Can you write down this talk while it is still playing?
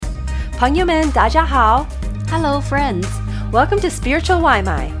朋友们，大家好。Hello, friends. Welcome to Spiritual 外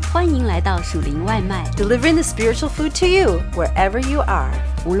卖。欢迎来到属灵外卖 Delivering the spiritual food to you, wherever you are.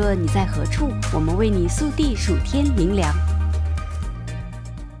 无论你在何处，我们为你速递属天灵粮。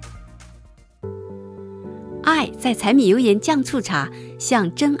爱在柴米油盐酱醋茶，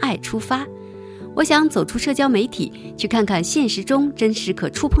向真爱出发。我想走出社交媒体，去看看现实中真实可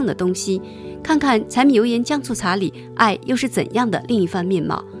触碰的东西，看看柴米油盐酱醋茶里爱又是怎样的另一番面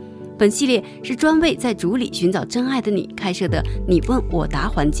貌。本系列是专为在主里寻找真爱的你开设的你问我答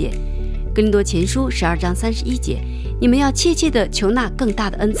环节。哥林多前书12章31节，你们要切切地求那更大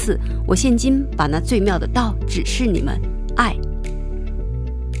的恩赐，我现今把那最妙的道指示你们，爱。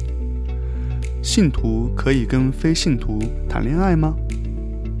信徒可以跟非信徒谈恋爱吗？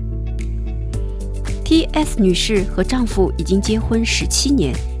 T.S. 女士和丈夫已经结婚17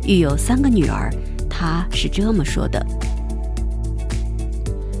年，育有3个女儿。她是这么说的：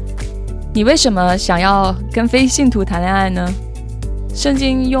你为什么想要跟非信徒谈恋爱呢？圣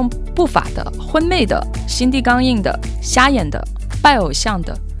经用不法的、昏昧的、心地刚硬的、瞎眼的、拜偶像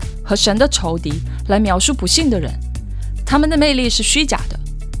的和神的仇敌来描述不信的人。他们的魅力是虚假的，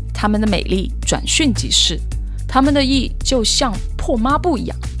他们的美丽转瞬即逝，他们的义就像破抹布一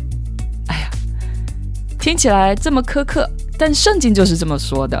样。哎呀，听起来这么苛刻，但圣经就是这么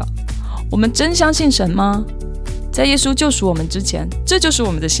说的。我们真相信神吗？在耶稣救赎我们之前，这就是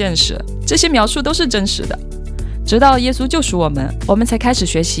我们的现实，这些描述都是真实的。直到耶稣救赎我们，我们才开始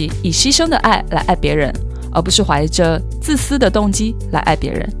学习以牺牲的爱来爱别人，而不是怀着自私的动机来爱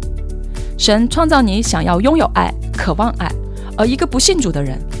别人。神创造你想要拥有爱，渴望爱，而一个不信主的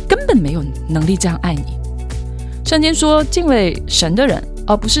人根本没有能力这样爱你。圣经说，敬畏神的人，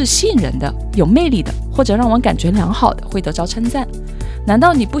而不是吸引人的、有魅力的，或者让我感觉良好的，会得着称赞。难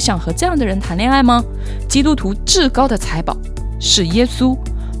道你不想和这样的人谈恋爱吗？基督徒至高的财宝是耶稣，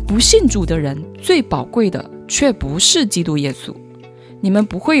不信主的人最宝贵的却不是基督耶稣。你们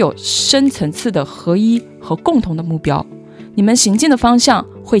不会有深层次的合一和共同的目标，你们行进的方向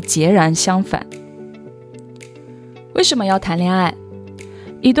会截然相反。为什么要谈恋爱？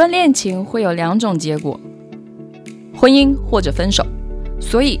一段恋情会有2种结果，婚姻或者分手，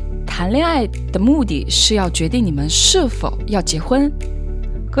所以谈恋爱的目的是要决定你们是否要结婚。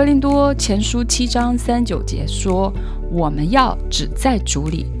哥林多前书7章39节说，我们要只在主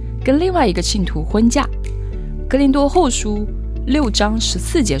里跟另外一个信徒婚嫁。哥林多后书6章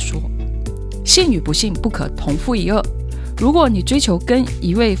14节说，信与不信不可同负一軛。如果你追求跟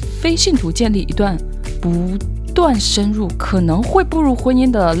一位非信徒建立一段不断深入，可能会步入婚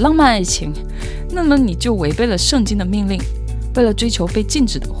姻的浪漫爱情，那么你就违背了圣经的命令，为了追求被禁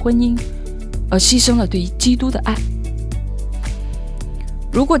止的婚姻而牺牲了对基督的爱。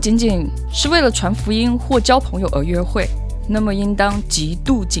如果仅仅是为了传福音或交朋友而约会，那么应当极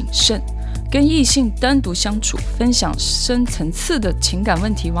度谨慎。跟异性单独相处，分享深层次的情感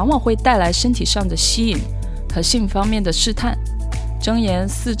问题，往往会带来身体上的吸引和性方面的试探。箴言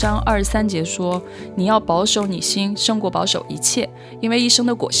4章23节说，你要保守你心，胜过保守一切，因为一生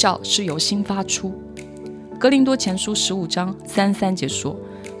的果效是由心发出。哥林多前书15章33节说，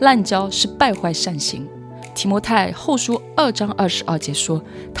滥交是败坏善行。提摩太后书2章22节说，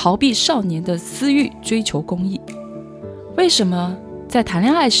逃避少年的私欲，追求公义。为什么在谈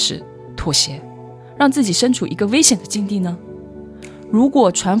恋爱时妥协，让自己身处一个危险的境地呢？如果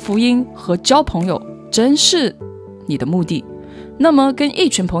传福音和交朋友真是你的目的，那么跟一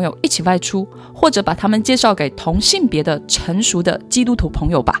群朋友一起外出，或者把他们介绍给同性别的成熟的基督徒朋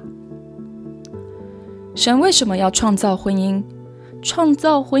友吧。神为什么要创造婚姻？创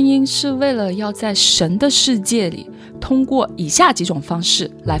造婚姻是为了要在神的世界里，通过以下几种方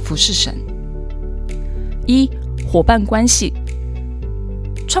式来服侍神。1. 伙伴关系。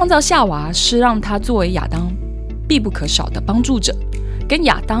创造夏娃是让他作为亚当必不可少的帮助者，跟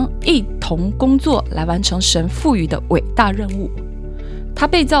亚当一同工作来完成神赋予的伟大任务。他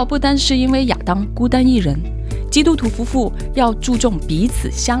被造不单是因为亚当孤单一人，基督徒夫妇要注重彼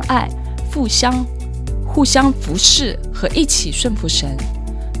此相爱，互相服侍和一起顺服神。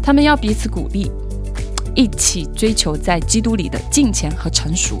他们要彼此鼓励，一起追求在基督里的敬虔和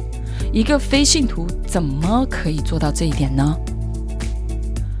成熟。一个非信徒怎么可以做到这一点呢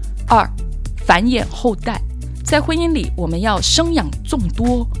？2. 繁衍后代。在婚姻里，我们要生养众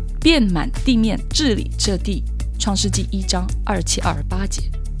多，遍满地面，治理这地。创世纪1章27、28节。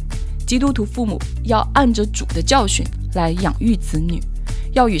基督徒父母要按着主的教训来养育子女，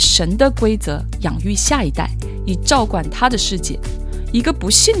要与神的规则养育下一代，以照管他的世界。一个不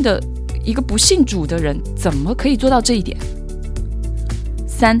信主的人怎么可以做到这一点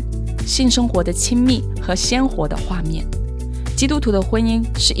？3. 性生活的亲密和鲜活的画面。基督徒的婚姻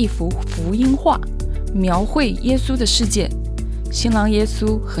是一幅福音画，描绘耶稣的世界，新郎耶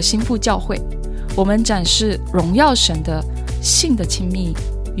稣和新妇教会。我们展示荣耀神的性的亲密、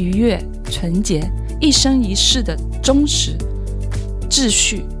愉悦、纯洁，一生一世的忠实、秩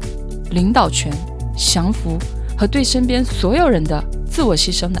序、领导权、降服和对身边所有人的自我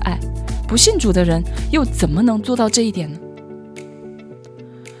牺牲的爱。不信主的人又怎么能做到这一点呢？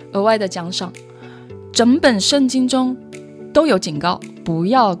额外的奖赏，整本圣经中都有警告，不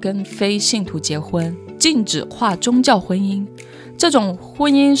要跟非信徒结婚，禁止跨宗教婚姻。这种婚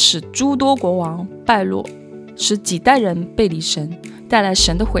姻使诸多国王败落，使几代人背离神，带来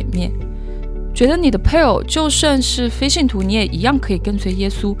神的毁灭。觉得你的配偶就算是非信徒，你也一样可以跟随耶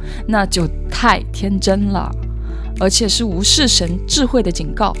稣，那就太天真了，而且是无视神智慧的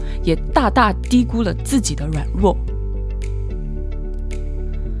警告，也大大低估了自己的软弱。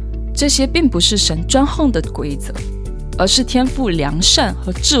这些并不是神专横的规则，而是天父良善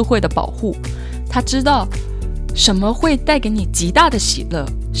和智慧的保护。他知道什么会带给你极大的喜乐，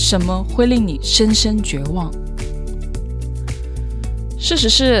什么会令你深深绝望。事实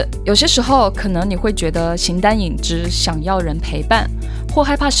是，有些时候可能你会觉得形单影只，想要人陪伴，或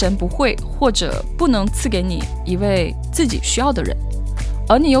害怕神不会或者不能赐给你一位自己需要的人，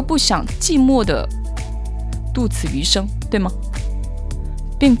而你又不想寂寞的度此余生，对吗？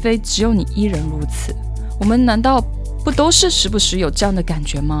并非只有你一人如此，我们难道不都是时不时有这样的感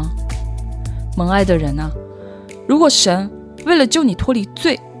觉吗？蒙爱的人啊，如果神为了救你脱离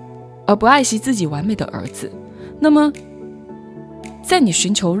罪而不爱惜自己完美的儿子，那么在你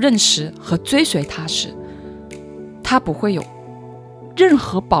寻求认识和追随他时，他不会有任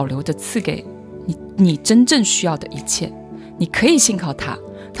何保留的赐给你真正需要的一切。你可以信靠他，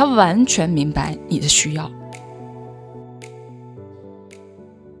他完全明白你的需要。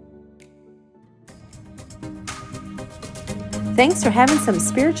Thanks for having some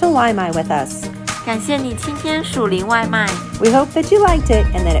spiritual Waimai with us. 感谢你今天属灵外卖， We hope that you liked it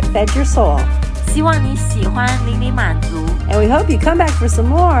and that it fed your soul. 希望你喜欢，令你满足， And we hope you come back for some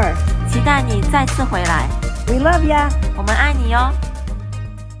more. 期待你再次回来。We love ya. 我们爱你哟。